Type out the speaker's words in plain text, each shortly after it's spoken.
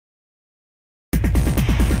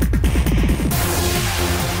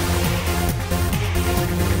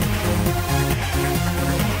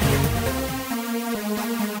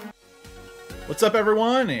What's up,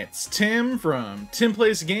 everyone? It's Tim from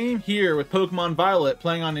TimPlaysAGame here with Pokemon Violet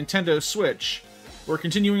playing on Nintendo Switch. We're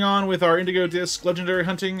continuing on with our Indigo Disc legendary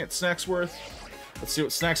hunting at Snacksworth. Let's see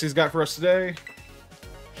what snacks he's got for us today.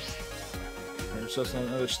 There's just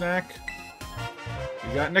another snack.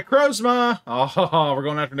 We got Necrozma! Oh, we're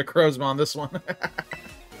going after Necrozma on this one.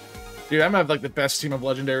 Dude, I'm gonna have like the best team of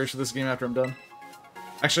legendaries for this game after I'm done.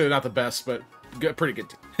 Actually, not the best, but good, pretty good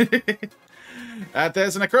team.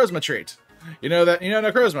 There's a Necrozma trait. You know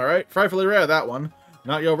Necrozma, right? Frightfully rare, that one.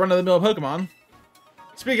 Not your run-of-the-mill Pokemon.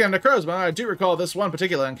 Speaking of Necrozma, I do recall this one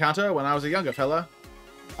particular encounter when I was a younger fella.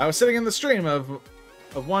 I was sitting in the stream of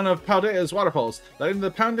one of Paldea's waterfalls, letting the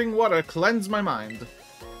pounding water cleanse my mind.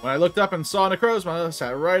 When I looked up and saw Necrozma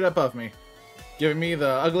sat right above me, giving me the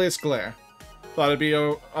ugliest glare. Thought it'd be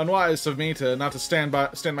unwise of me not to stand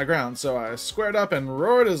my ground, so I squared up and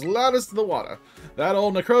roared as loud as the water. That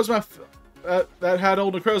old Necrozma that had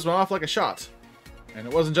old Necrozma off like a shot. And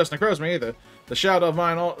it wasn't just Necrozma either. The shout of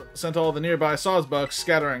mine sent all the nearby Sawsbucks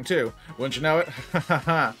scattering too. Wouldn't you know it?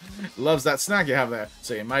 Loves that snack you have there,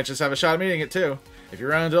 so you might just have a shot at eating it too. If you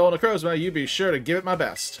run into old Necrozma, you be sure to give it my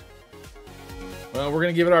best. Well, we're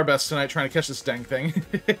gonna give it our best tonight trying to catch this dang thing.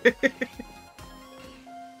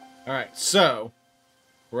 Alright, so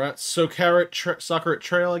we're at Socaret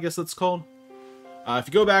Trail, I guess that's called. If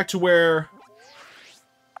you go back to where...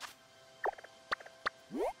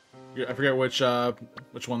 I forget which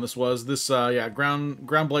one this was. This, yeah, Ground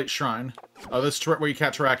Blight Shrine. Oh, this where you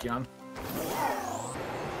catch Terrakion.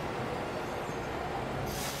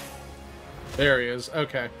 There he is.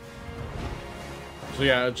 Okay. So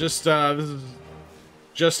yeah, just this is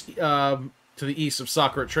just to the east of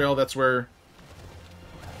Socaret Trail. That's where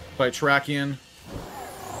by Terrakion.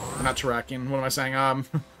 Not Terrakion. What am I saying?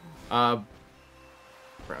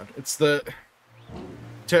 It's the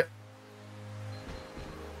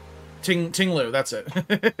Tinglu, that's it.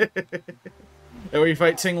 Where you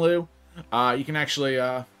fight Tinglu, you can actually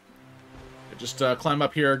just climb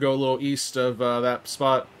up here, go a little east of that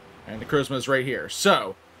spot, and Necrozma is right here.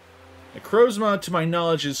 So, Necrozma, to my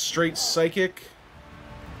knowledge, is straight Psychic.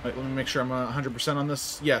 Wait, let me make sure I'm 100% on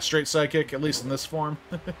this. Yeah, straight Psychic, at least in this form.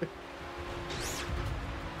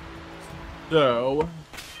 So,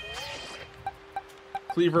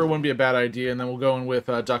 Cleaver wouldn't be a bad idea, and then we'll go in with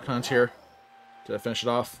Duck Hunt here to finish it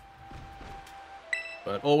off.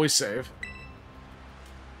 But always save.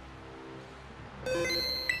 This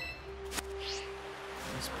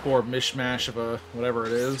poor mishmash of a whatever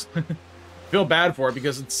it is. Feel bad for it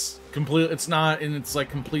because it's complete. It's not in its like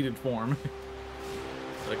completed form.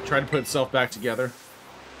 Like try to put itself back together.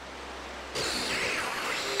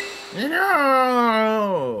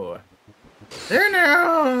 No.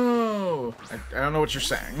 No. I don't know what you're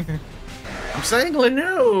saying. I'm saying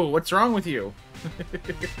no. What's wrong with you?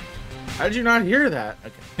 How did you not hear that?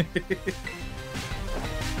 Okay. It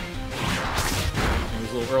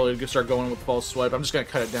was a little early to start going with False Swipe. I'm just going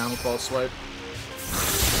to cut it down with False Swipe.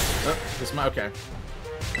 Oh, this might... Okay.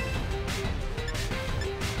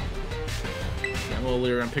 Yeah, I'm a little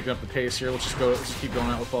leery on picking up the pace here. Let's just keep going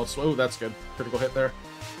out with False Swipe. Oh, that's good. Critical hit there.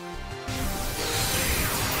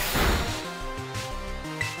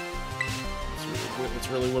 Let's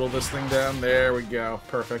really whittle this thing down. There we go.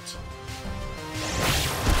 Perfect.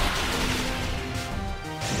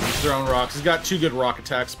 He's throwing rocks. He's got two good rock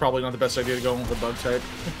attacks. Probably not the best idea to go in with a bug type.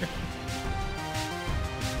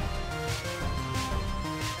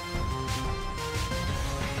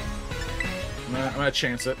 I'm gonna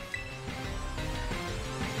chance it.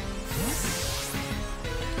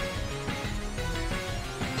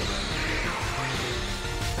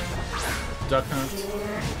 Duck Hunt.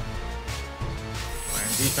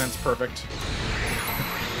 And defense, perfect.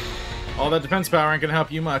 All that defense power ain't gonna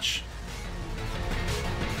help you much.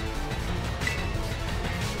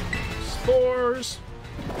 Spores!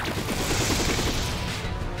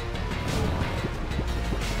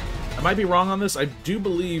 I might be wrong on this. I do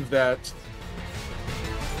believe that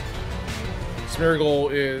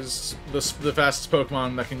Smeargle is the fastest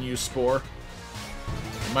Pokemon that can use Spore.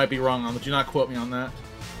 I might be wrong on that. Do not quote me on that.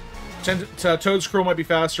 Toedscruel might be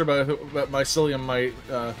faster, but Mycelium might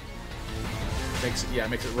makes it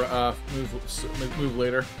move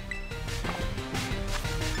later.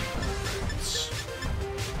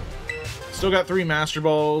 Still got 3 Master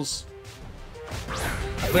Balls.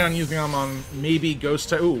 I plan on using them on maybe Ghost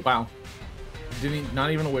type. Ooh, wow. Not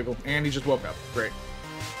even a wiggle. And he just woke up. Great.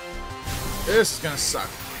 This is gonna suck.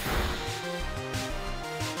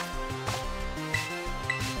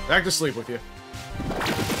 Back to sleep with you.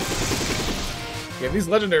 Yeah, these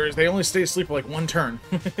legendaries, they only stay asleep for like one turn.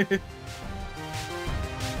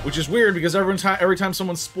 Which is weird because every time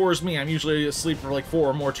someone spores me, I'm usually asleep for like 4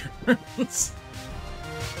 or more turns.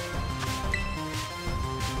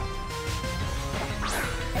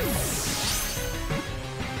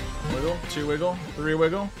 Wiggle, 2 wiggle, 3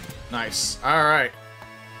 wiggle. Nice. Alright.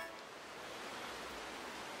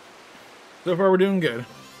 So far we're doing good.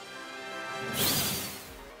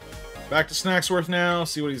 Back to Snacksworth now,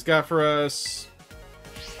 see what he's got for us.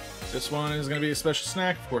 This one is going to be a special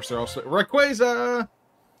snack. Of course, they're also... Rayquaza!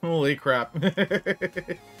 Holy crap.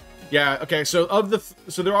 Yeah, okay, so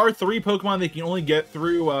so there are 3 Pokemon that you can only get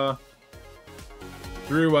through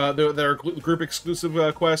their group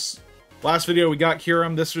exclusive quests. Last video we got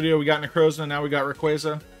Kyurem, this video we got Necrozma, and now we got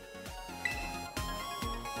Rayquaza.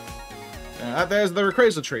 There's the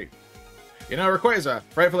Rayquaza treat. You know, Rayquaza,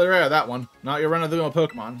 frightfully rare, that one. Not your run-of-the-mill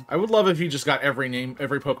Pokemon. I would love if he just got every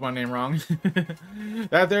Pokemon name wrong.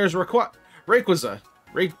 There's Rayquaza.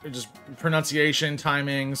 Just pronunciation,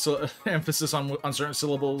 timing, emphasis on certain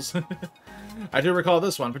syllables. I do recall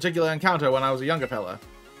this one, particularly in Kanto when I was a younger fella.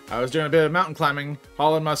 I was doing a bit of mountain climbing,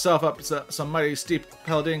 hauling myself up some mighty steep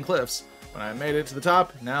Paldea cliffs. When I made it to the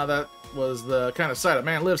top, now that was the kind of sight a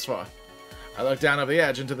man lives for. I looked down over the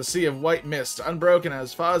edge into the sea of white mist, unbroken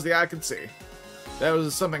as far as the eye could see. There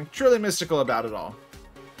was something truly mystical about it all.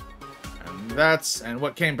 And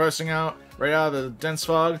what came bursting out, right out of the dense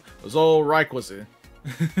fog, was old Rayquaza.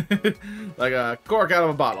 Like a cork out of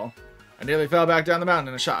a bottle. I nearly fell back down the mountain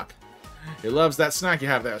in a shock. He loves that snack you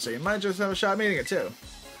have there, so you might just have a shot meeting it too.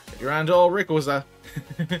 If you run into old Rayquaza,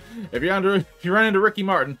 if you run into Ricky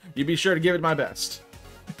Martin, you be sure to give it my best.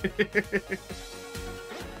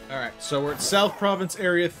 Alright, so we're at South Province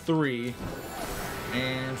Area 3,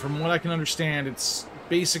 and from what I can understand, it's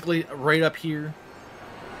basically right up here.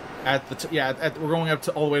 We're going up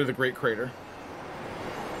to all the way to the Great Crater.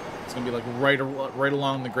 It's gonna be like right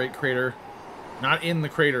along the Great Crater, not in the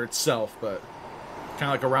crater itself, but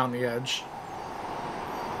kind of like around the edge.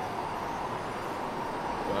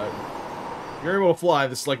 But if you're able to fly,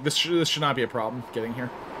 this should not be a problem getting here.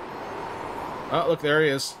 Oh, look, there he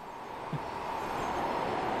is.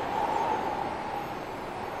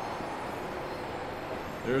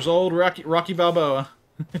 There's old Rocky Balboa.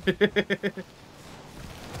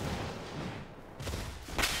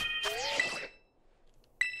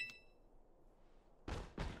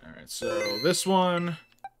 Alright, so this one,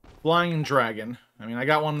 Flying Dragon. I mean, I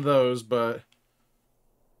got one of those, but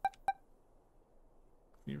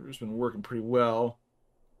he's been working pretty well.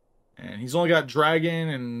 And he's only got Dragon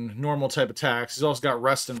and normal type attacks. He's also got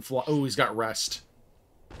Rest and Fly. Oh, he's got Rest.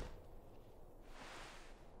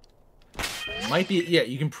 Might be, yeah,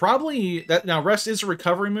 you can probably... Now, Rest is a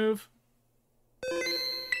recovery move.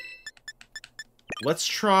 Let's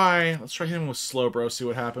try hitting him with Slowbro, see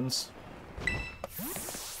what happens.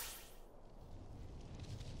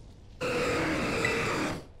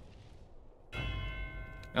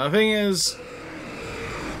 Now, the thing is...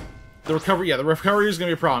 The recovery is going to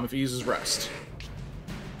be a problem if he uses Rest.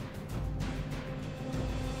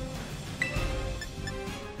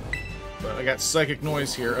 But I got Psychic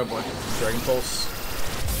Noise here. Oh boy, Dragon Pulse.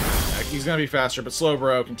 He's going to be faster, but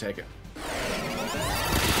Slowbro can take it.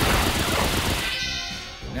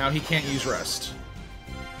 Now he can't use Rest.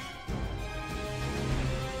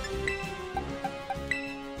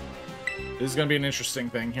 This is going to be an interesting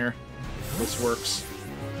thing here. If this works.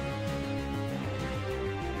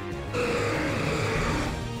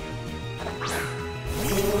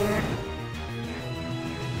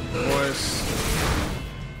 Voice.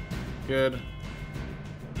 Good.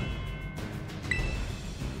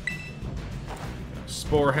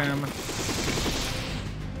 Spore him. I'm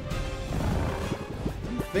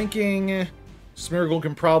thinking Smeargle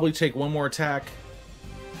can probably take one more attack.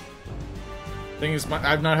 Thing is,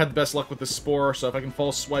 I've not had the best luck with this Spore, so if I can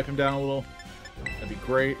false swipe him down a little, that'd be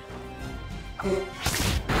great. Good.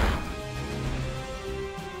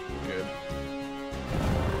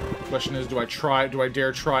 Question is, do I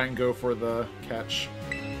dare try and go for the catch?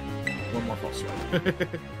 One more false swipe.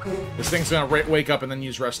 This thing's gonna wake up and then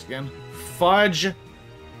use Rest again. Fudge!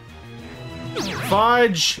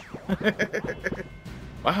 Fudge!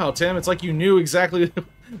 Wow, Tim, it's like you knew exactly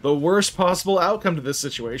the worst possible outcome to this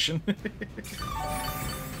situation. Okay,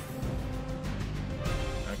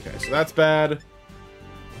 so that's bad.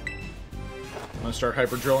 I'm gonna start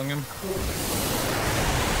hyper drilling him.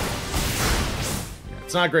 Yeah,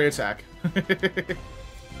 it's not a great attack.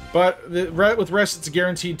 But with Rest, it's a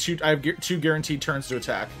guaranteed I have 2 guaranteed turns to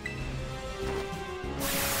attack.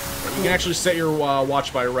 You can actually set your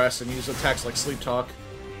watch by Rest and use attacks like Sleep Talk,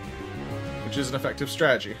 which is an effective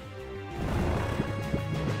strategy.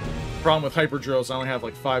 Problem with Hyper Drills, I only have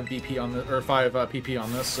like 5 BP on the, or 5 PP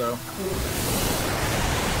on this, so.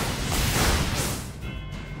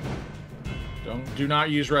 Do not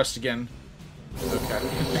use rest again. Okay.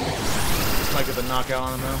 This might get the knockout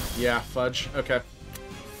on him though. Yeah, fudge. Okay.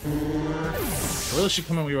 I really should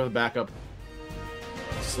come in here with a backup.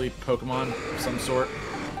 Sleep Pokemon of some sort.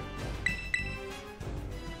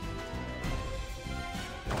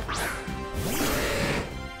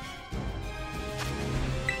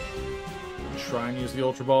 Try and use the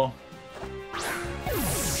Ultra Ball.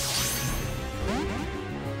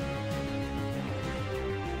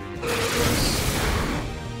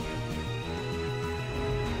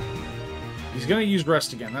 He's gonna use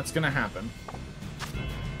rest again. That's gonna happen.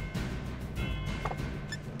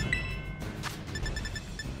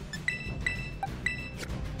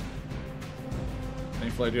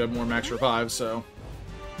 Thankfully, I do have more max revive, so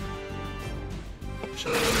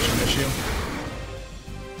shouldn't be an issue.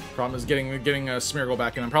 Problem is getting a Smeargle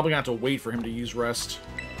back in. I'm probably gonna have to wait for him to use rest.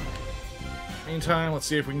 Meantime, let's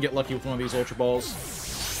see if we can get lucky with one of these Ultra Balls.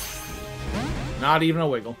 Not even a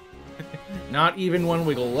wiggle. Not even one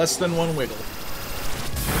wiggle. Less than one wiggle.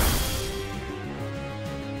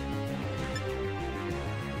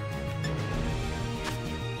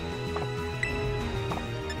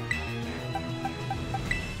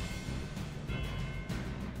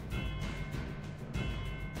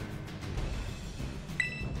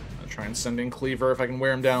 I'll try and send in Cleaver if I can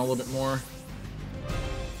wear him down a little bit more.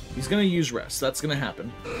 He's gonna use rest. That's gonna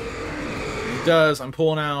happen. He does. I'm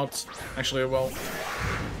pulling out. Actually, well,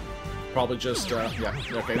 probably just, yeah.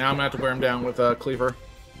 Okay, now I'm gonna have to wear him down with Cleaver.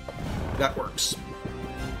 That works.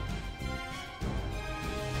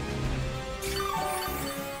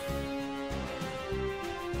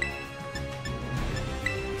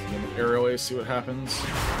 Aerial Ace, see what happens.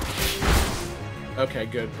 Okay,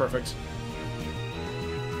 good. Perfect.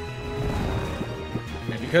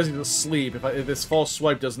 And because he's asleep, if this false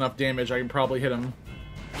swipe does enough damage, I can probably hit him.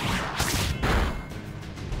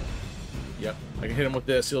 Yep, I can hit him with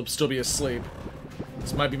this. He'll still be asleep.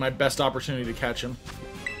 This might be my best opportunity to catch him.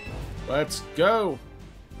 Let's go!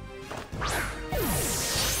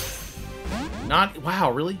 Not...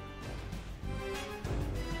 Wow, really?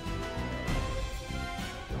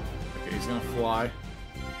 Okay, he's gonna fly.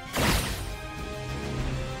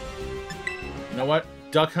 You know what?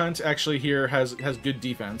 Duck Hunt actually here has good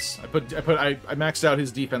defense. I maxed out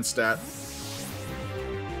his defense stat.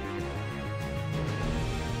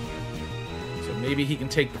 So maybe he can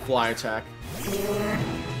take the fly attack.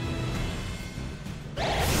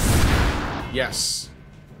 Yes.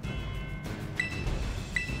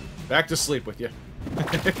 Back to sleep with you.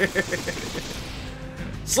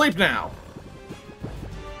 Sleep now.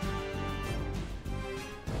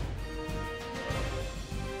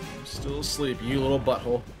 I'm still asleep, you little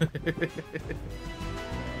butthole.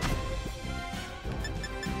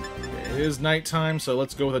 It is nighttime, so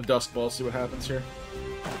let's go with a Dusk Ball, see what happens here.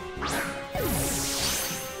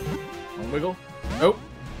 One wiggle. Nope.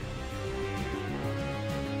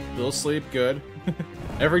 Still asleep, good.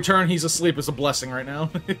 Every turn he's asleep is a blessing right now.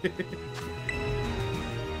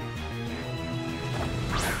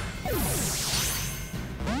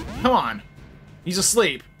 Come on. He's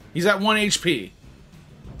asleep. He's at 1 HP.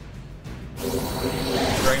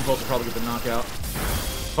 Dragon Pulse will probably get the knockout.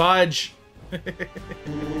 Fudge!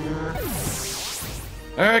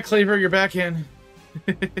 Alright, Cleaver, you're back in.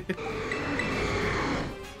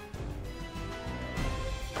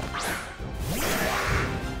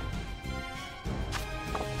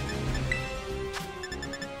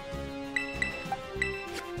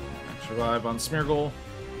 Survive on Smeargle.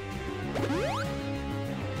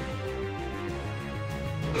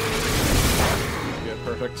 Good,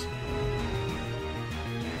 perfect.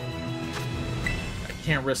 I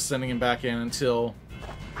can't risk sending him back in until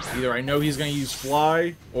either I know he's going to use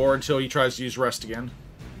Fly, or until he tries to use Rest again.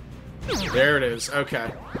 There it is,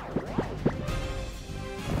 okay.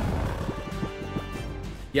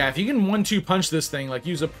 Yeah, if you can 1-2 punch this thing, like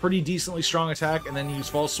use a pretty decently strong attack and then use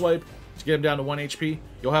False Swipe to get him down to 1 HP,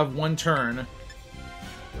 you'll have one turn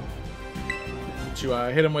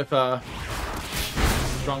to hit him with a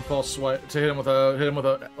strong False Swipe, to hit him with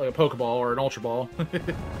a like a Pokeball or an Ultra Ball.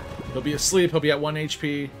 He'll be asleep, he'll be at 1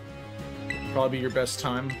 HP. Probably be your best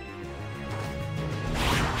time.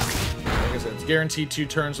 Like I said, it's guaranteed 2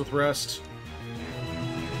 turns with Rest.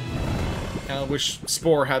 I wish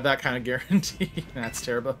Spore had that kind of guarantee. That's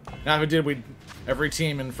terrible. Now if it did, every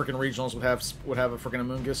team in freaking regionals would have a freaking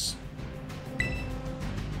Amoonguss.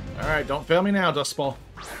 All right, don't fail me now, Dustball.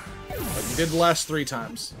 Like you did the last 3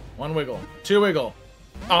 times. 1 wiggle, 2 wiggle.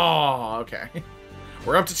 Oh, okay.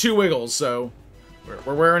 We're up to 2 wiggles, so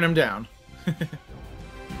We're wearing him down.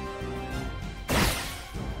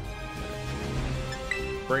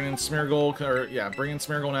 Bring in Smeargle, or yeah, bring in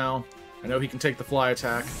Smeargle now. I know he can take the fly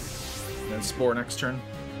attack. And then Spore next turn.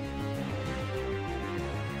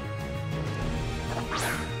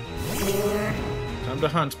 Time to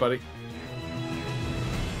hunt, buddy.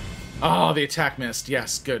 Oh, the attack missed.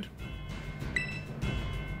 Yes, good.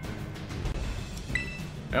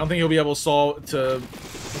 I don't think he'll be able to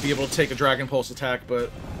take a Dragon Pulse attack, but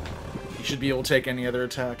he should be able to take any other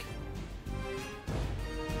attack.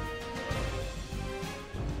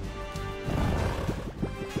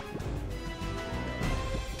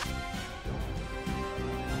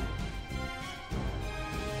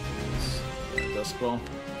 Duskball.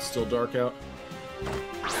 It's still dark out.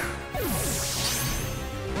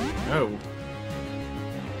 No.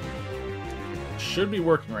 Should be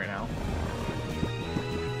working right now.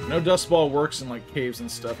 No Dustball works in like caves and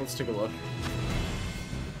stuff. Let's take a look.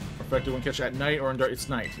 Effective when catch at night or in dark. It's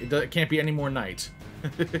night. It can't be any more night.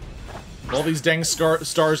 All these dang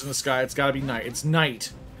stars in the sky. It's gotta be night. It's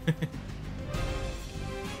night.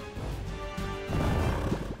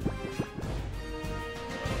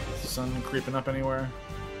 Sun creeping up anywhere?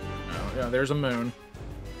 No. Yeah, there's a moon.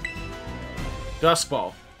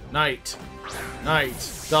 Duskball. Night. Night.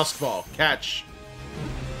 Duskball. Catch.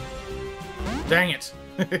 Dang it.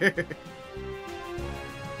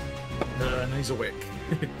 And he's awake.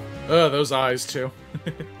 Those eyes, too.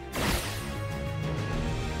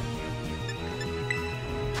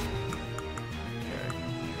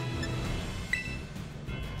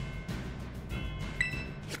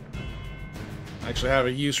 I actually have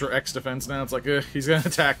a use for X defense now. It's like, he's gonna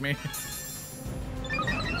attack me.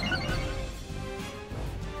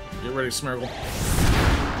 Get ready, Smeargle.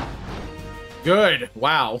 Good!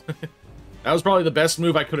 Wow. That was probably the best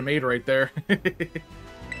move I could have made right there.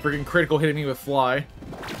 Freaking critical hitting me with Fly.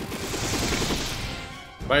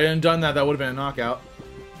 If I hadn't done that, that would have been a knockout.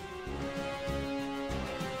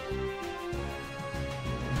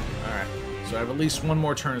 Alright, so I have at least one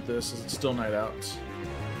more turn at this. It's still night out.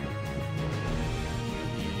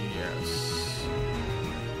 Yes.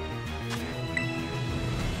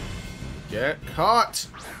 Get caught!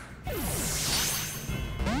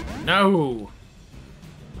 No!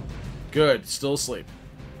 Good, still asleep.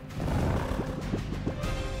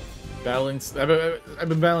 Battling. I've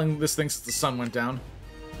been battling this thing since the sun went down.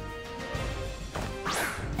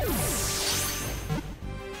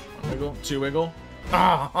 One wiggle, two wiggle.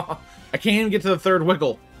 Ah! I can't even get to the third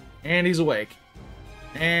wiggle. And he's awake.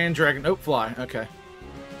 And dragon. Oh, fly. Okay.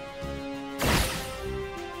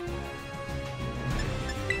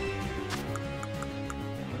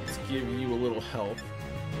 Let's give you a little health.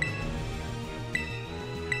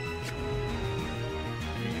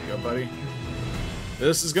 Go, buddy.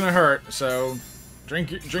 This is gonna hurt, so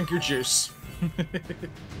drink your juice.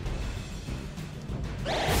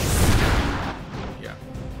 Yeah.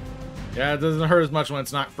 Yeah, it doesn't hurt as much when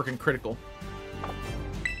it's not freaking critical.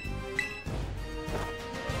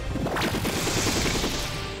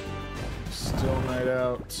 Still night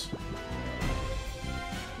out.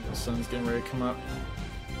 The sun's getting ready to come up.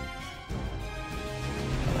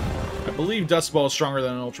 I believe Dust Ball is stronger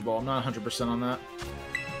than an Ultra Ball. I'm not 100% on that.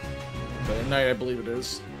 But at night, I believe it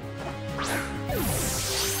is.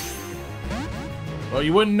 Well,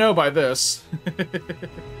 you wouldn't know by this.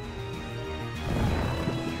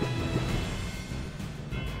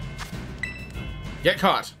 Get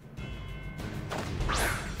caught.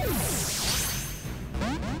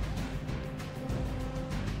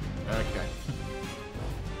 Okay.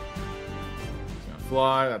 He's gonna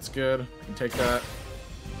fly, that's good. I can take that.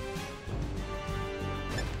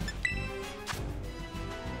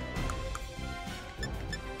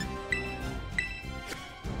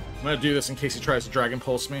 I'm gonna do this in case he tries to Dragon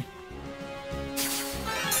Pulse me.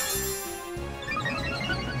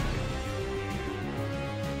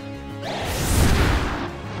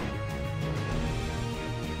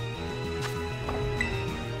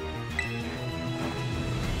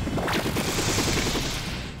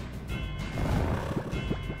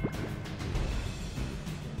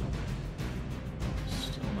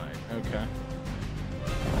 Still night. Okay.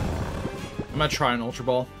 I'm gonna try an Ultra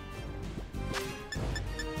Ball.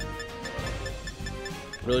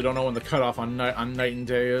 Really don't know when the cutoff on night and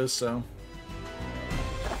day is, so.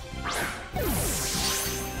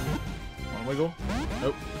 One wiggle.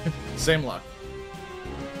 Nope. Same luck.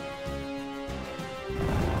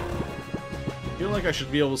 I feel like I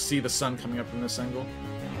should be able to see the sun coming up from this angle.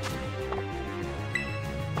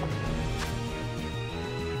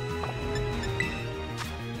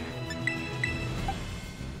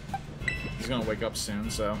 He's gonna wake up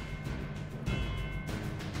soon, so.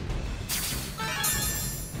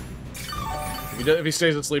 If he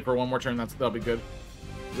stays asleep for one more turn, that'll be good.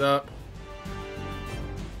 He's up.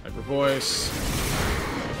 Hyper Voice.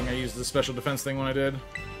 I think I used the special defense thing when I did.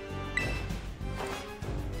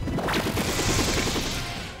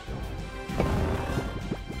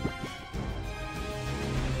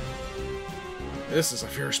 This is a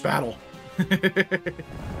fierce battle. Alright,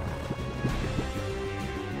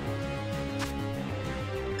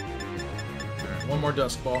 one more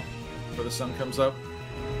Dusk Ball before the sun comes up.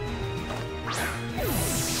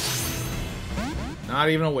 Not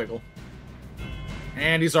even a wiggle.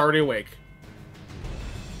 And he's already awake.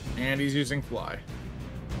 And he's using Fly.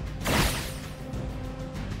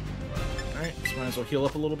 Alright, so might as well heal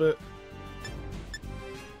up a little bit.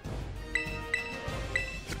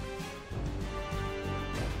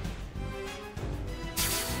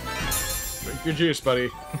 Drink your juice, buddy.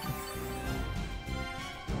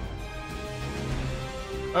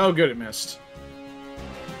 Oh, good, it missed.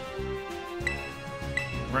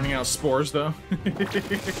 Running out of spores, though.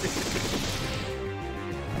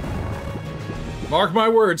 Mark my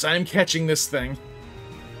words, I am catching this thing.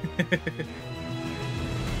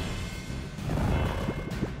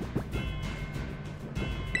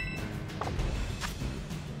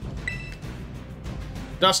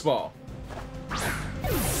 Dusk Ball.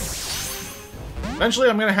 Eventually,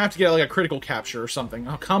 I'm gonna have to get like a critical capture or something.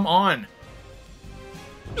 Oh, come on!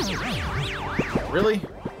 Really?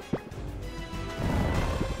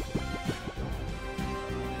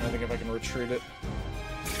 I think if I can retreat it.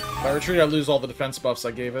 If I retreat, I lose all the defense buffs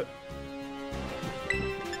I gave it.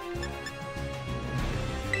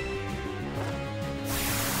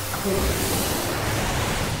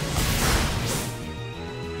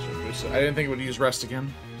 I didn't think it would use rest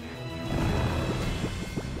again.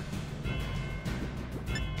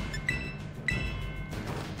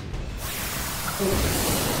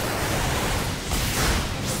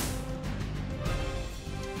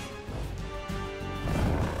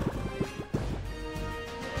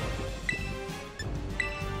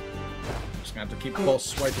 Just gonna have to keep pulse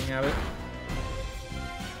swiping at it.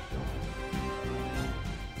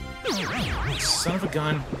 Son of a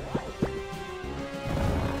gun.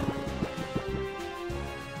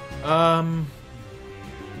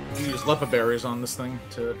 You use Lepa Berries on this thing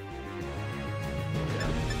to...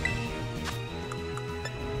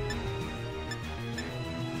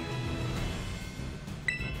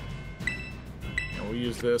 Yeah, we'll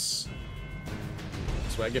use this.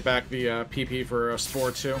 So I get back the PP for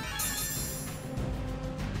Spore too.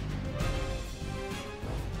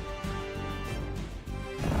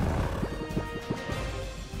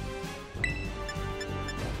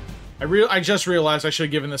 I just realized I should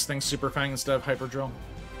have given this thing Super Fang instead of Hyper Drill.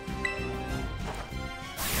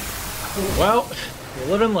 Well, you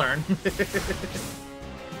live and learn.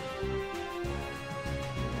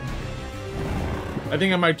 I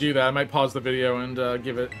think I might do that. I might pause the video and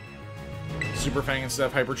give it Super Fang instead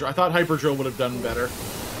of Hyper Drill. I thought Hyper Drill would have done better.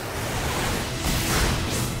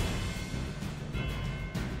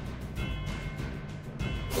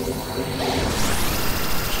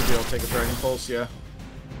 Should be able to take a Dragon Pulse, yeah.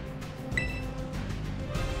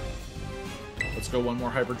 Let's go one more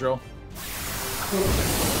Hyper Drill.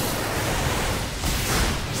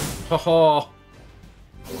 Ho-ho!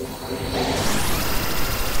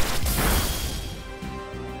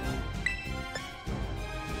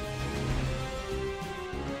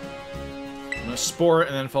 I'm gonna Spore it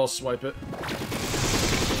and then False Swipe it.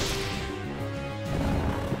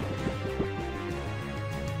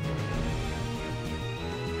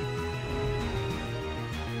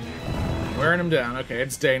 Wearing him down. Okay,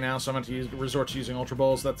 it's day now, so I'm going to resort to using Ultra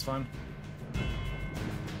Balls. That's fine.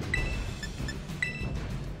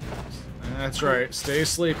 That's right. Stay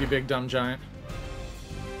asleep, you big dumb giant.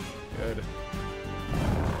 Good.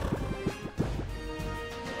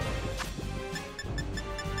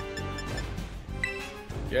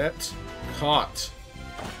 Get caught.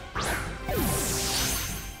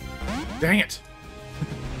 Dang it.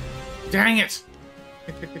 Dang it.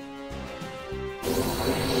 Trying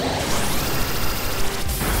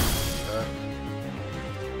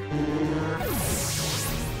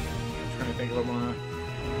to think if I want to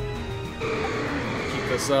keep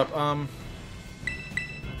this up.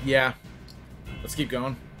 Yeah. Let's keep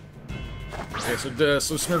going. Okay,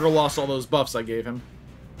 so Smirgle lost all those buffs I gave him.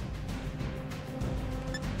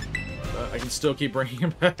 But I can still keep bringing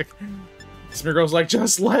him back. Smirgle's like,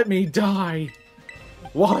 just let me die!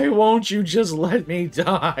 Why won't you just let me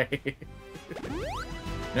die?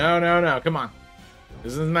 No, no, no, come on.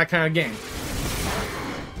 This isn't that kind of game.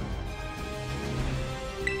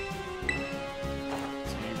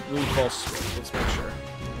 Really false. Let's make sure.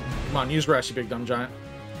 Come on, use rest, you big dumb giant.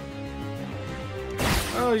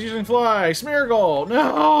 Oh, he's using fly. Smeargle.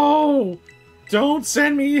 No! Don't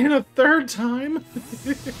send me in a third time.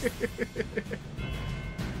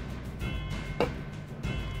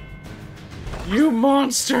 You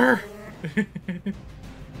monster!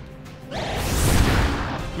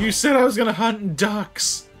 You said I was gonna hunt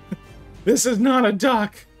ducks. This is not a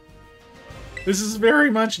duck. This is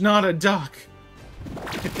very much not a duck.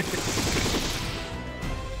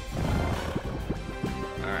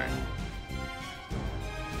 Alright.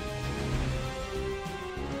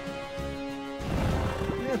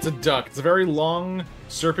 Yeah, it's a duck. It's a very long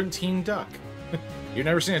serpentine duck. You've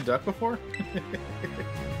never seen a duck before?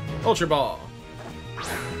 Ultra Ball.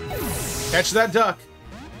 Catch that duck.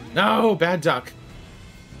 No, bad duck.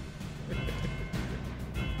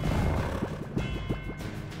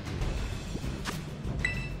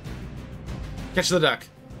 Catch the duck.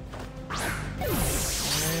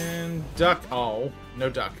 And duck. Oh, no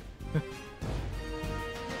duck.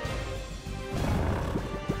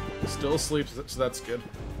 Still asleep, so that's good.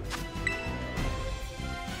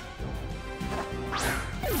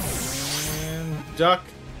 And duck.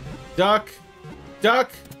 Duck.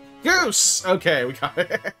 Duck. Goose! Okay, we got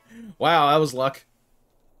it. Wow, that was luck.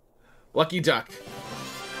 Lucky duck.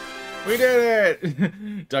 We did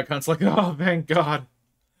it! Duck Hunt's like, oh, thank God.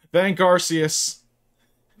 Thank Arceus.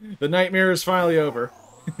 The nightmare is finally over.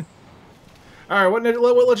 Alright, what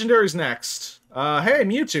legendary's next? Hey,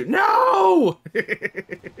 Mewtwo. No!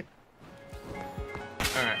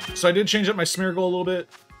 Alright, so I did change up my Smeargle a little bit.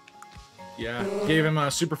 Yeah, gave him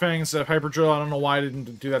a Super Fang instead of Hyper Drill. I don't know why I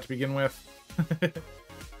didn't do that to begin with.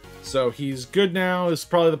 So he's good now. It's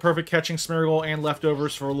probably the perfect catching Smeargle and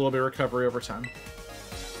leftovers for a little bit of recovery over time.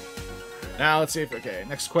 Now let's see if, okay,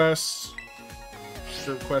 next quest.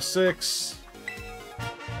 Quest 6.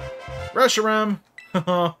 Reshiram!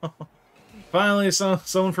 Finally,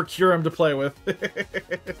 someone for Kyurem to play with.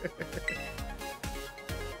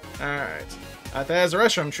 Alright. That's a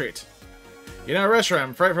Reshiram treat. You know,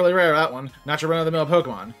 Reshiram, frightfully rare, that one. Not your run-of-the-mill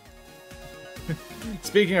Pokemon.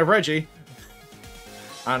 Speaking of Reggie,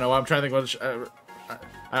 I don't know, I'm trying to think of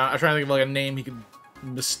I'm trying to think of like a name he could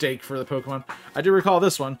mistake for the Pokemon. I do recall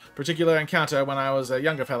this one, particular encounter when I was a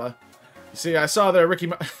younger fella. You see, I saw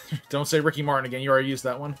the don't say Ricky Martin again, you already used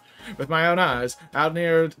that one. With my own eyes, out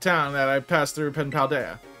near town that I passed through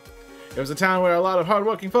Paldea. It was a town where a lot of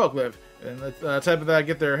hard-working folk live, and the type that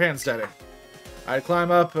get their hands dirty. I'd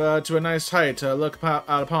climb up to a nice height to look out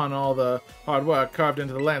upon all the hard work carved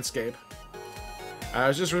into the landscape. I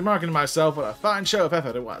was just remarking to myself what a fine show of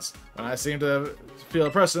effort it was, when I seemed to feel a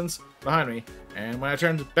presence behind me, and when I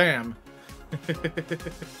turned, bam!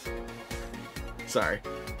 Sorry.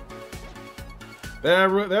 There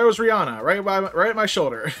was Rihanna, right at my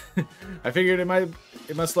shoulder. I figured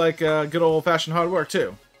it must like good old-fashioned hard work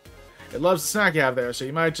too. It loves the snack you have there, so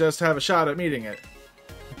you might just have a shot at meeting it.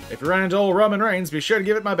 If you run into old Roman Reigns, be sure to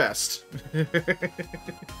give it my best.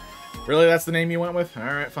 Really, that's the name you went with?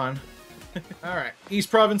 Alright, fine. Alright, East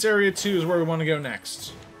Province Area 2 is where we want to go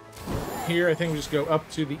next. Here, I think we just go up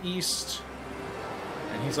to the east.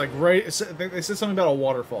 And he's like right... They said something about a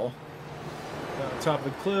waterfall. On the top of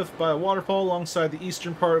the cliff by a waterfall alongside the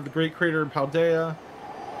eastern part of the Great Crater in Paldea.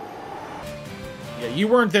 Yeah, you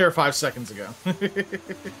weren't there 5 seconds ago.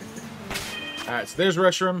 Alright, so there's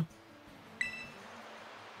Reshiram.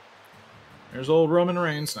 There's old Roman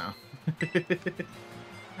Reigns now.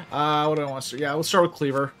 What do I want to do? Yeah, let's start with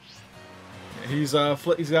Cleaver. He's got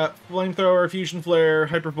Flamethrower, Fusion Flare,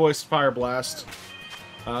 Hyper Voice, Fire Blast.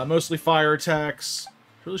 Mostly fire attacks.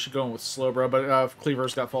 Really should go in with Slowbro, but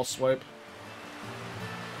Cleaver's got False Swipe.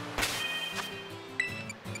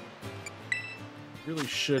 Really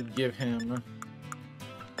should give him...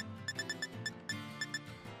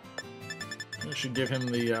 I should give him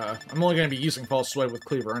the... I'm only going to be using False Swipe with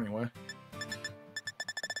Cleaver anyway.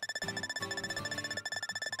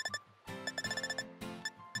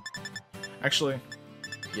 Actually,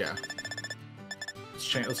 yeah.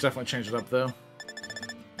 Let's definitely change it up, though.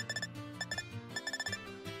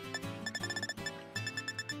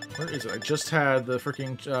 Where is it? I just had the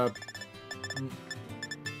freaking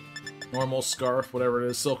normal scarf, whatever it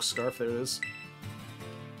is, silk scarf. There it is.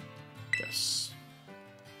 Yes.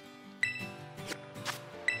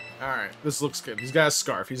 All right, this looks good. He's got a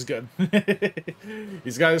scarf. He's good.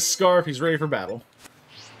 He's got his scarf. He's ready for battle.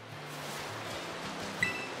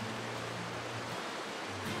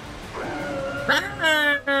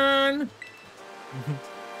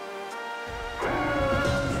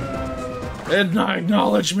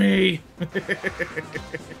 Acknowledge me!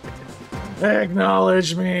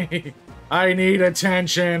 Acknowledge me! I need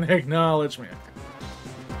attention! Acknowledge me!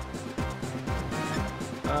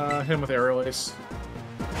 Hit him with Aerial Ace.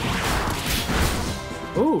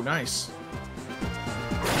 Ooh, nice.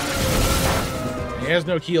 He has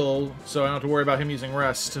no heal, so I don't have to worry about him using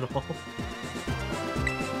rest at all.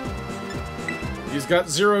 He's got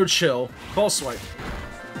 0 chill. False swipe.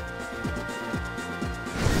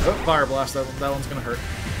 Oh, Fire Blast. That one's gonna hurt.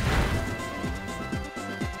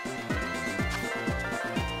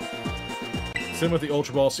 Same with the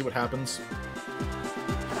Ultra Ball, see what happens.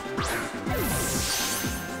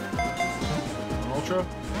 Ultra?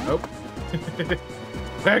 Nope.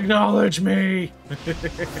 Acknowledge me!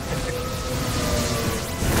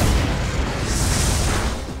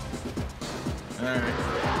 Alright.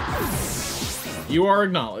 You are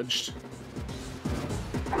acknowledged.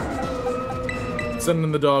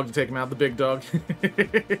 Sending the dog to take him out, the big dog.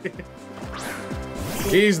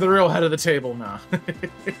 He's the real head of the table now.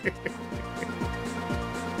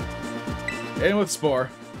 In with Spore.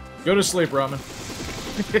 Go to sleep, Ramen.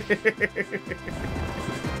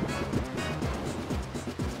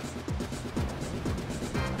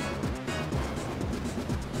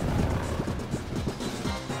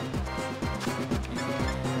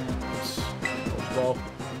 Ball.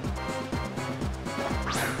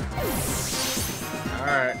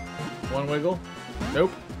 Alright. One wiggle.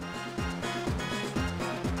 Nope.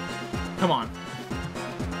 Come on.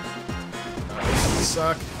 Oh, this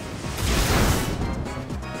suck.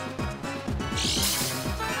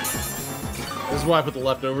 This is why I put the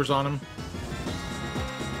leftovers on him.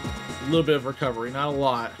 A little bit of recovery, not a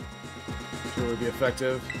lot. To really be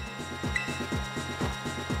effective. Yeah.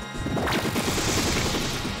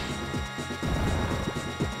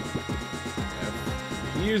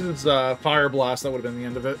 If he uses Fire Blast, that would have been the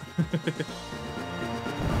end of it.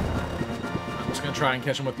 I'm just going to try and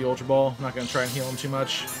catch him with the Ultra Ball. I'm not going to try and heal him too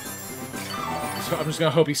much. So I'm just going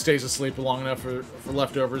to hope he stays asleep long enough for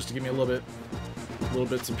leftovers to give me a little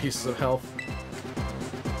bits and pieces of health.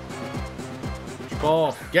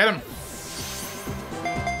 Ball. Get him!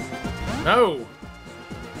 No!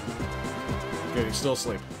 Good, he's still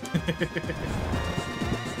asleep.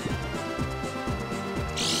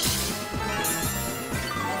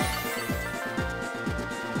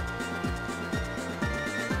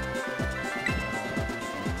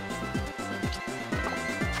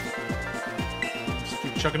 Just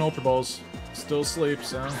keep chucking Ultra Balls. Still asleep,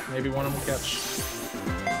 so maybe one of them will catch.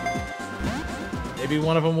 Maybe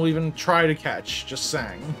one of them will even try to catch. Just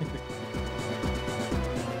saying.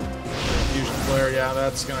 Fusion Flare, yeah,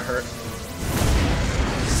 that's gonna hurt.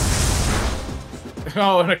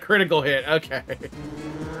 Oh, and a critical hit. Okay.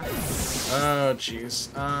 Oh,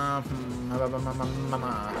 jeez.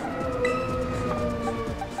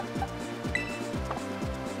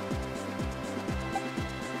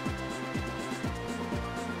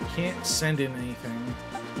 Can't send in anything.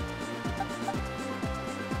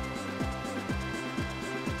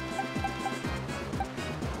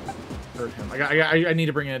 Him. I need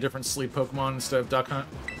to bring in a different sleep Pokemon instead of Duck Hunt.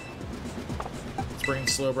 Let's bring in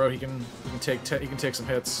Slowbro. He can take some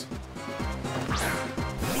hits.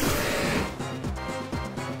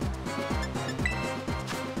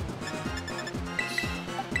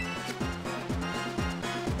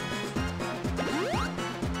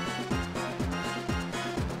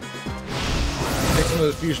 Take some of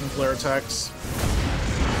the Fusion Flare attacks.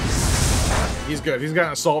 He's good. He's got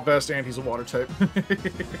an Assault Vest and he's a Water type.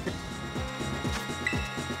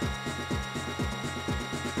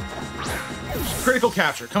 Critical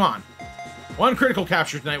capture, come on. One critical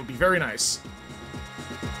capture tonight would be very nice.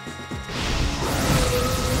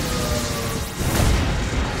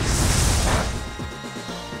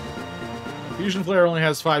 Fusion Flare only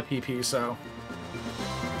has 5 PP, so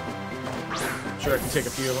I'm sure I can take a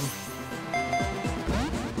few of them.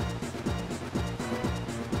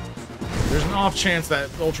 There's an off chance that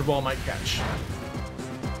Ultra Ball might catch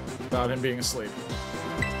without him being asleep.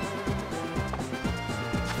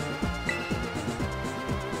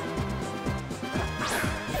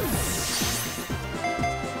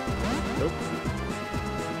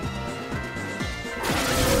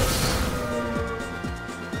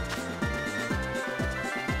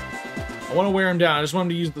 I want to wear him down. I just want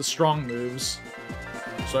him to use the strong moves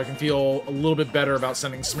so I can feel a little bit better about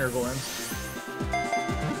sending Smeargle in.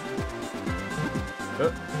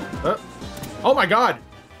 Oh my god!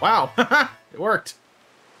 Wow! It worked.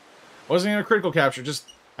 Wasn't even a critical capture,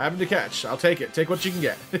 just happened to catch. I'll take it. Take what you can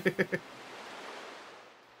get.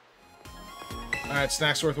 Alright,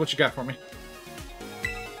 Snacksworth, what you got for me?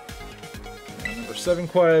 Number 7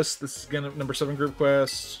 quest. This is again number 7 group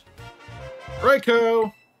quest.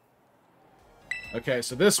 Raikou! Okay,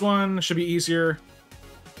 so this one should be easier.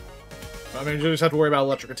 I mean, you just have to worry about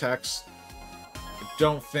electric attacks. I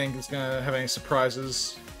don't think it's gonna have any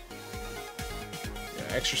surprises. Yeah,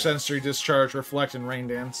 Extra sensory, discharge, reflect, and rain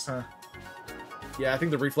dance. Yeah, I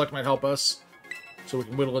think the reflect might help us, so we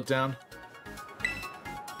can whittle it down.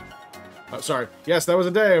 Oh, sorry. Yes, that was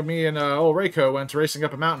a day me and old Rayco went racing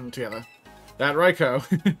up a mountain together. That Rayco.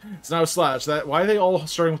 It's not a slash. Why are they all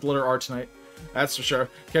starting with the letter R tonight? That's for sure.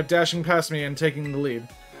 Kept dashing past me and taking the lead.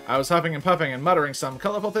 I was huffing and puffing and muttering some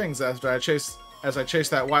colorful things as I chased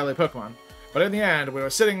that wily Pokemon. But in the end, we were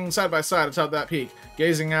sitting side by side atop that peak,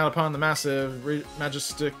 gazing out upon the massive,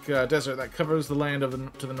 majestic desert that covers the land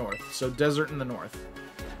to the north. So, desert in the north.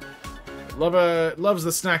 Loves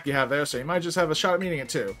the snack you have there, so you might just have a shot at meeting it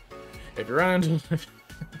too. If you run into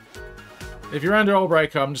old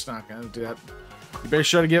Rayco, I'm just not gonna do that. You better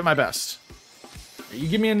sure to give it my best. You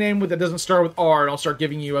give me a name that doesn't start with R, and I'll start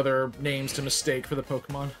giving you other names to mistake for the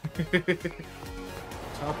Pokemon.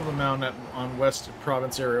 Top of the mountain on West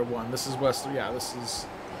Province Area 1. This is West. Yeah, this has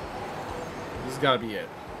got to be it.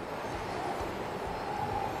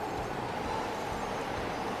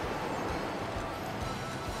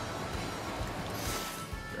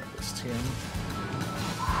 Grab this TM.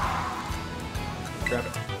 Grab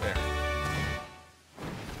it. There.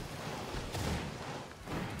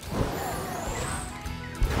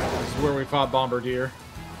 This is where we fought Bombardier.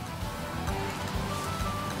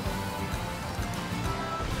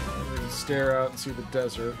 We can stare out and see the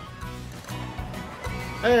desert.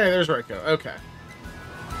 Hey, there's Rayco. Okay.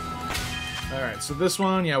 Alright, so this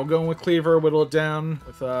one, yeah, we'll go in with Cleaver, whittle it down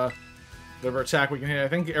with whatever attack we can hit. I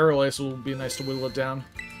think Aerial Ace will be nice to whittle it down.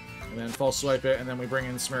 And then false swipe it, and then we bring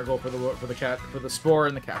in Smeargle for the spore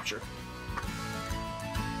and the capture.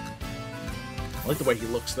 I like the way he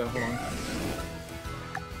looks though. Hold on.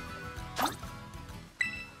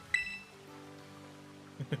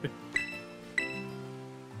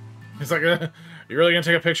 He's like, you really gonna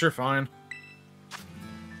take a picture? Fine.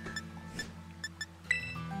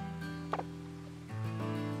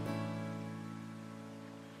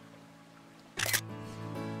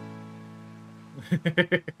 I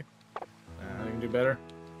can do better.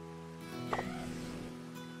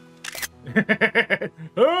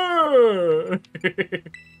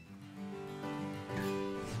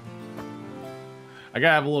 I gotta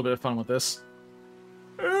have a little bit of fun with this.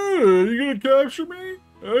 You gonna capture me?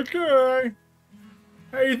 Okay.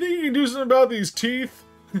 Hey, you think you can do something about these teeth?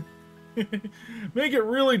 Make it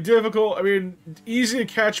really difficult. I mean, easy to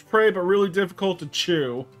catch prey, but really difficult to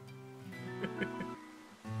chew.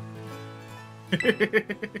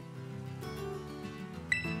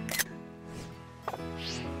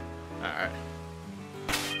 Alright.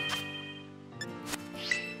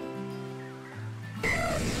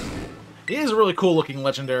 He is a really cool looking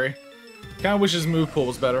legendary. Kinda wish his move pool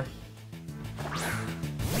was better.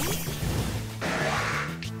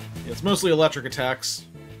 Yeah, it's mostly electric attacks.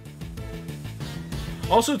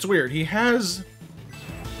 Also, it's weird. He has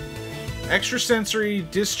extrasensory,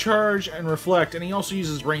 discharge, and reflect, and he also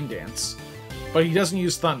uses rain dance. But he doesn't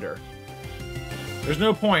use thunder. There's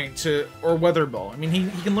no point to... or weather ball. I mean, he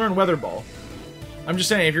can learn weather ball. I'm just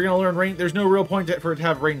saying, if you're gonna learn rain... there's no real point for it to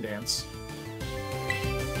have rain dance.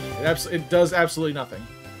 It does absolutely nothing.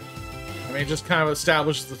 I mean, it just kind of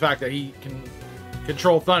establishes the fact that he can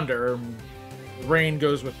control thunder. Rain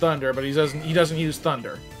goes with thunder, but he doesn't use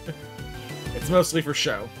thunder. It's mostly for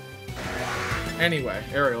show. Anyway,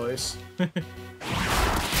 Aerial Ace. I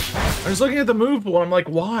was looking at the move pool and I'm like,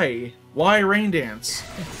 why? Why rain dance?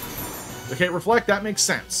 Okay, reflect, that makes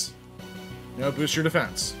sense. You know, boost your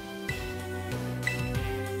defense.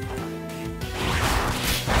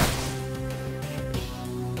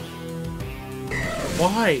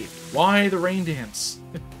 Why? Why the rain dance?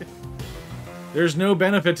 There's no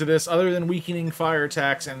benefit to this other than weakening fire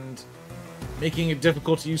attacks and making it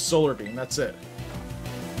difficult to use Solar Beam. That's it.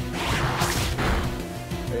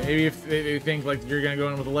 Maybe if they think like you're gonna go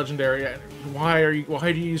in with a legendary, why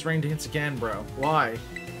do you use Rain Dance again, bro? Why?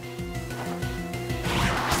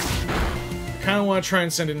 I kind of want to try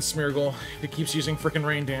and send in Smeargle if it keeps using frickin'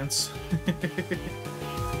 Rain Dance.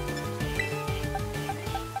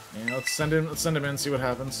 Yeah, let's send him in and see what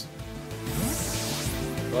happens.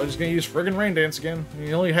 Well, I'm just gonna use friggin' Rain Dance again. I mean,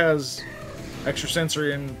 he only has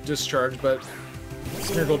extrasensory and discharge, but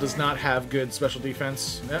Smeargle does not have good special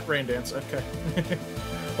defense. Rain Dance, okay.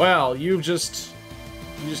 Well, you just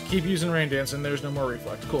keep using Rain Dance and there's no more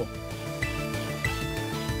reflect. Cool.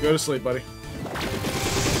 Go to sleep, buddy.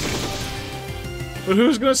 But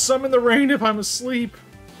who's gonna summon the rain if I'm asleep?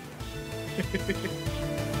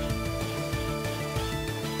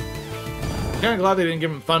 Kinda glad they didn't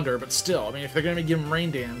give him Thunder, but still, I mean, if they're gonna give him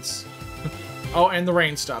Rain Dance... Oh, and the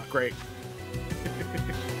rain stopped, great.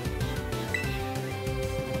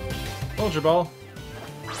 Ultra Ball.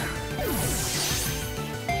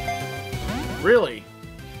 Really?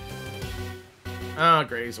 Oh,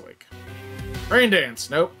 great, he's awake. Rain dance.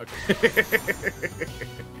 Nope. Okay.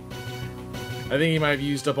 I think he might have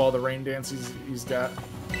used up all the rain dance he's got.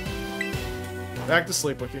 Back to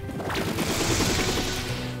sleep with you.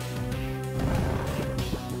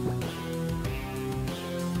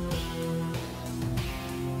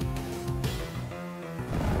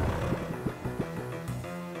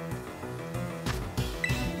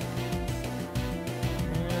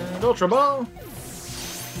 And Ultra Ball.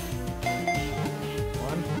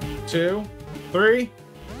 1, 2, 3.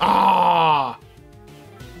 Ah!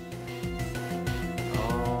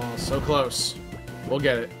 Oh, so close. We'll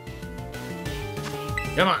get it.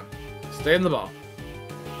 Come on. Stay in the ball.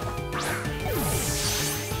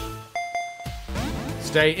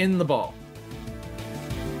 Stay in the ball.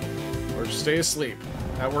 Or stay asleep.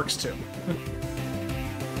 That works too.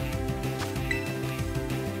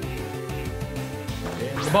 Stay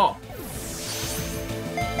in the ball.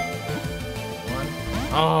 1.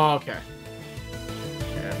 Oh, okay.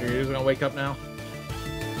 Yeah, here he is gonna wake up now.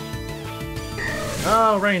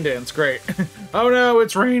 Oh, rain dance, great. Oh no,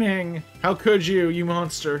 it's raining! How could you, you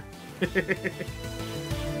monster?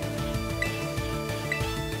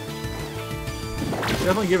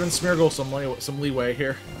 Definitely giving Smeargle some leeway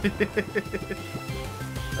here.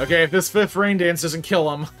 Okay, if this 5th rain dance doesn't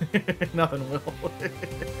kill him, nothing will.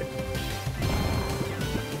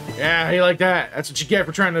 Yeah, he like that. That's what you get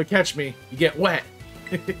for trying to catch me. You get wet.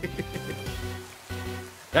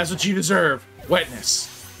 That's what you deserve. Wetness.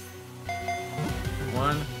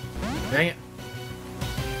 1. Dang it.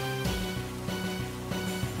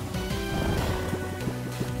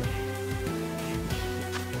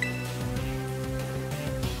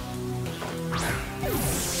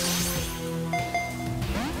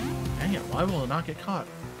 Dang it, why will it not get caught?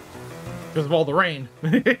 Because of all the rain.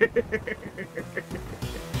 The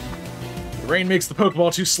rain makes the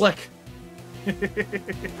Pokeball too slick. Get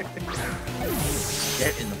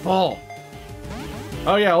in the ball.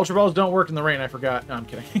 Oh yeah, Ultra Balls don't work in the rain, I forgot. No, I'm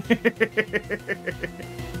kidding.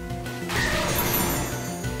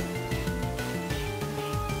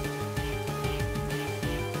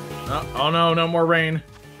 Oh no, no more rain.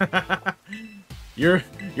 You're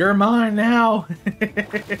mine now.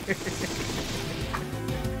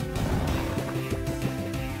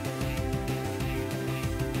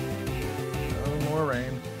 No more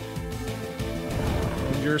rain.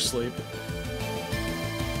 You're asleep.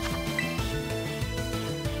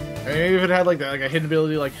 Maybe if it had like a hidden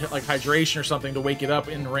ability like hydration or something to wake it up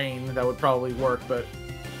in rain, that would probably work, but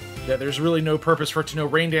yeah, there's really no purpose for it to know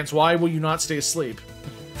rain dance. Why will you not stay asleep?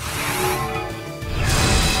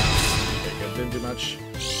 Okay, good, didn't do much.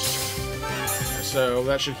 So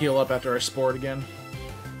that should heal up after I spore it again.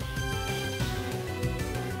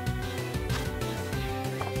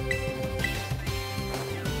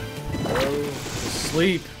 Go to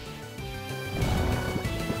sleep.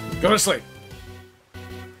 Go to sleep.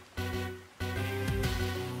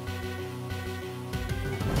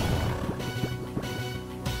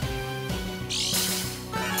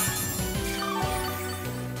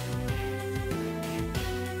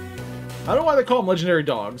 I don't know why they call them legendary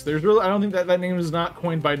dogs. There's really, I don't think that name is not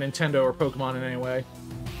coined by Nintendo or Pokemon in any way.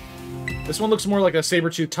 This one looks more like a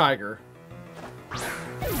saber-toothed tiger. And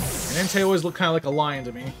Entei always look kind of like a lion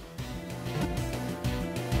to me.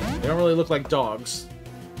 They don't really look like dogs.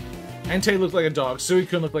 Entei looked like a dog.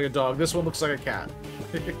 Suicune looked like a dog. This one looks like a cat.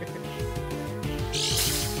 Maybe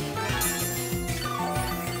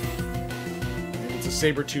it's a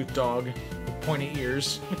saber-toothed dog with pointy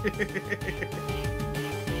ears.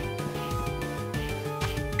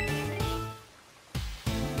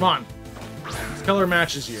 Come on. This color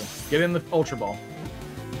matches you. Get in the Ultra Ball.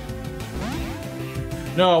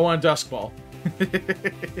 No, I want a Dusk Ball. I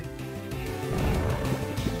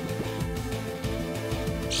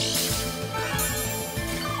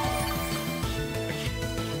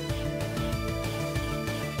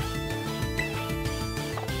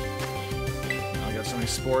got so many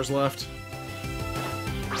spores left.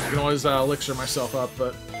 I can always elixir myself up,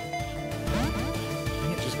 but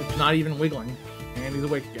it's not even wiggling. And he's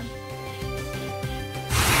awake again.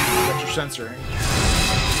 Got your sensor.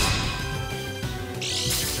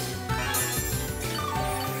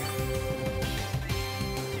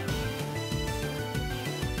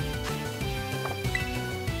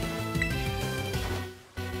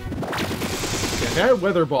 Yeah, if I had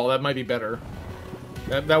Weather Ball, that might be better.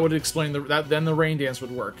 That would explain then the rain dance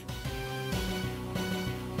would work.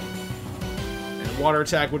 And Water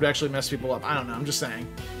Attack would actually mess people up. I don't know. I'm just saying.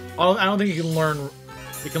 I don't think it can learn.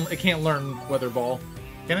 It can't learn Weather Ball,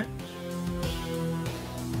 can it?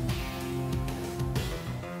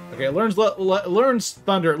 Okay, it learns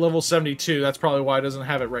Thunder at level 72. That's probably why it doesn't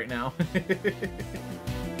have it right now. It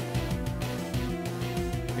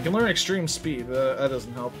can learn Extreme Speed. That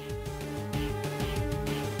doesn't help.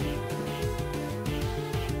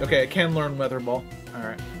 Okay, it can learn Weather Ball.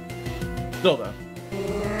 Alright. Still, though.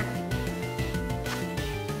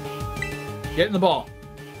 Get in the ball.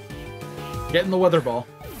 Get in the Weather Ball.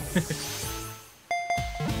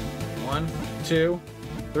 1, 2,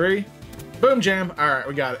 3. Boom jam! Alright,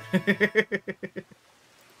 we got it.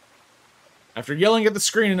 After yelling at the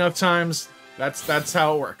screen enough times, that's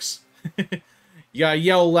how it works. You gotta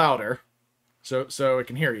yell louder, so it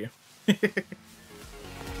can hear you.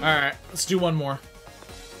 Alright, let's do one more.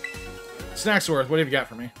 Snacksworth, what have you got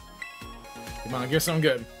for me? Come on, give something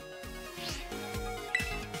good.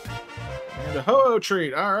 And a ho-ho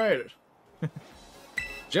treat, alright.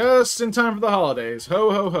 Just in time for the holidays.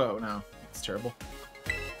 Ho-ho-ho. No, it's terrible.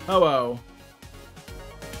 Ho-ho.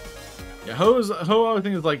 Yeah, ho-ho I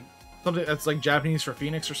think is like something that's like Japanese for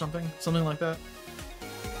Phoenix or something. Something like that.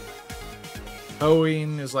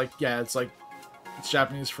 Hoing is like, yeah, it's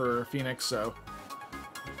Japanese for Phoenix, so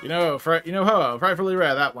ho-ho, frightfully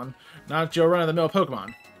rare, that one. Not your run-of-the-mill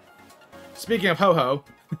Pokemon. Speaking of ho-ho,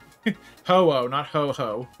 ho-ho, not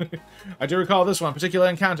ho-ho. I do recall this one particular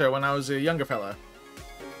encounter when I was a younger fella.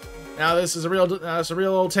 Now this is a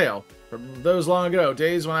real old tale from those long ago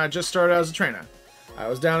days when I just started out as a trainer. I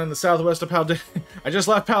was down in the southwest of Paldea. I just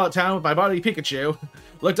left Pallet Town with my buddy Pikachu.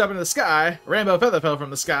 Looked up into the sky. A rainbow feather fell from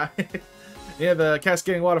the sky. Near the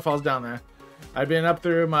cascading waterfalls down there. I'd been up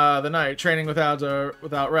through the night training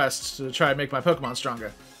without rest to try and make my Pokemon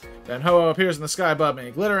stronger. Then Ho-Oh appears in the sky above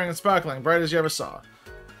me, glittering and sparkling, bright as you ever saw.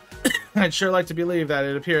 I'd sure like to believe that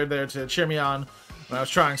it appeared there to cheer me on when I was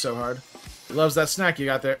trying so hard. It loves that snack you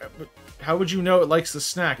got there. But how would you know it likes the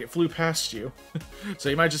snack? It flew past you. So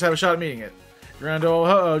you might just have a shot at meeting it. If you're around to old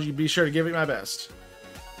Ho-Oh, you'd be sure to give it my best.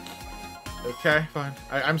 Okay, fine.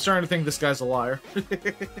 I'm starting to think this guy's a liar.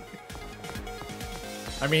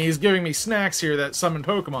 I mean, he's giving me snacks here that summon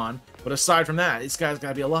Pokemon, but aside from that, this guy's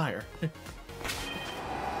gotta be a liar.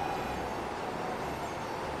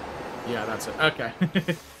 Yeah, that's it. Okay.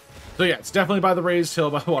 So yeah, it's definitely by the raised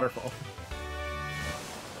hill by the waterfall.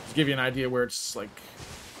 To give you an idea where it's, like,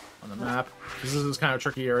 on the map. Because this is kind of a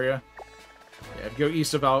tricky area. Yeah, if you go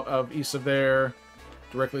east of there,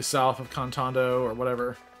 directly south of Contondo or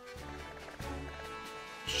whatever.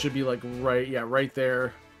 Should be, like, right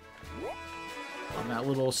there. On that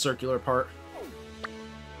little circular part.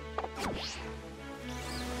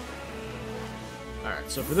 Alright,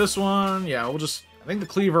 so for this one, yeah, we'll just... I think the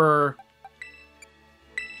Cleaver...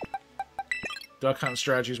 Duck Hunt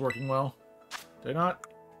strategy is working well. Did I not?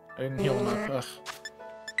 I didn't heal him up. Ugh.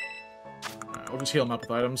 Alright, we'll just heal him up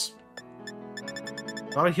with items.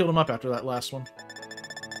 Thought I healed him up after that last one.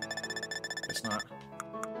 Guess not.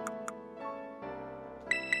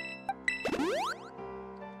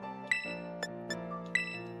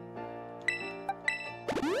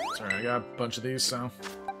 Sorry, I got a bunch of these, so...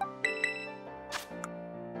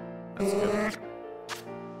 That's good.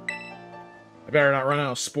 I better not run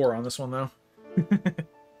out of Spore on this one, though.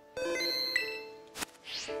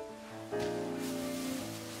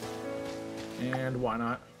 And why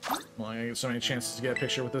not? Well, I get so many chances to get a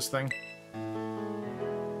picture with this thing.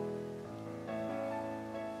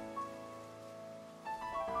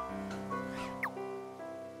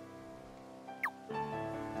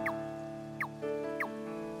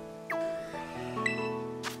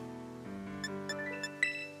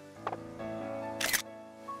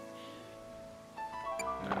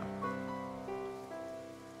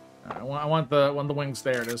 I want the wings.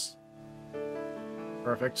 There it is.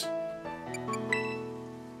 Perfect.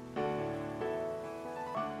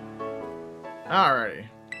 Alrighty.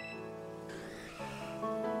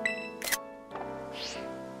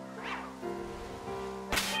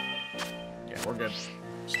 Yeah, we're good.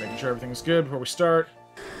 Just making sure everything's good before we start.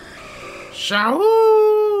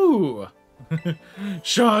 Shahoo!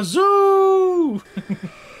 Shazoo!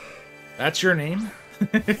 That's your name?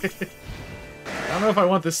 I don't know if I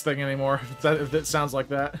want this thing anymore, if it sounds like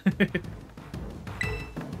that.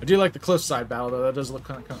 I do like the cliffside battle, though. That does look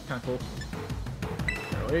kind of cool.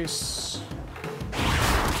 Release.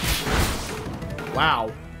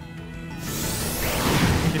 Wow.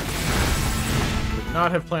 Would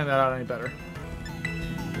not have planned that out any better.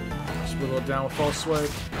 Just whittle it down with False Swipe.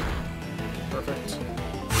 Perfect.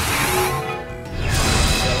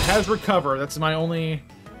 Yeah, it has Recover. That's my only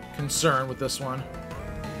concern with this one.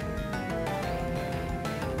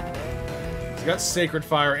 It's got Sacred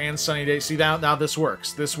Fire and Sunny Day. See, now this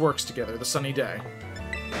works. This works together, the Sunny Day.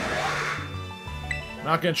 I'm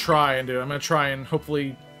not going to try and do it. I'm going to try and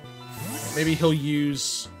hopefully maybe he'll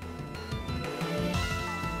use...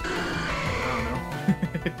 I don't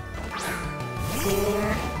know.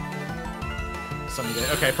 Sunny day.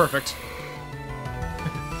 Okay, perfect.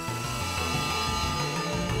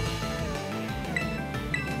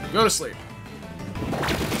 Go to sleep.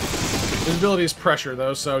 His ability is pressure,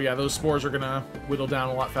 though, so yeah, those spores are gonna whittle down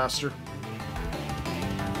a lot faster.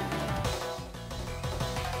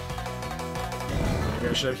 Maybe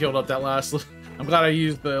I should have healed up that last... I'm glad I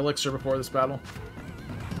used the elixir before this battle.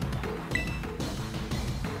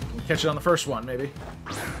 Catch it on the first one, maybe.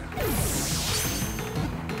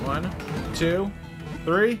 1, 2,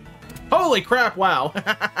 3. Holy crap, wow!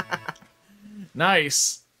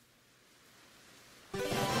 Nice.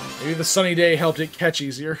 Maybe the sunny day helped it catch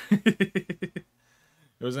easier. It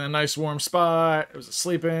was in a nice warm spot. It was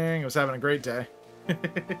sleeping. It was having a great day.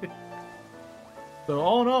 So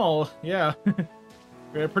all in all, yeah, we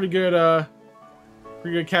had a pretty good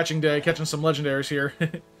catching day, catching some legendaries here.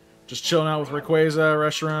 Just chilling out with Rayquaza,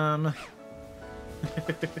 Reshiram.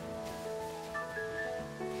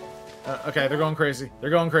 Okay, they're going crazy.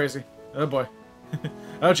 They're going crazy. Oh boy.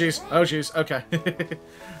 Oh jeez. Oh jeez. Okay.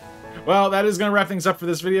 Well, that is going to wrap things up for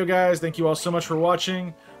this video, guys. Thank you all so much for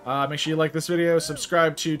watching. Make sure you like this video,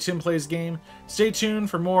 subscribe to TimPlaysAGame. Stay tuned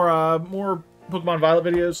for more Pokemon Violet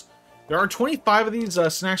videos. There are 25 of these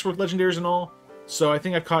Snacks Worth Legendaries in all, so I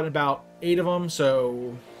think I've caught about 8 of them,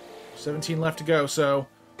 so 17 left to go, so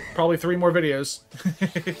probably 3 more videos.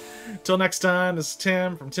 Till next time, this is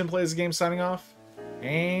Tim from TimPlaysAGame signing off,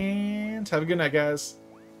 and have a good night, guys.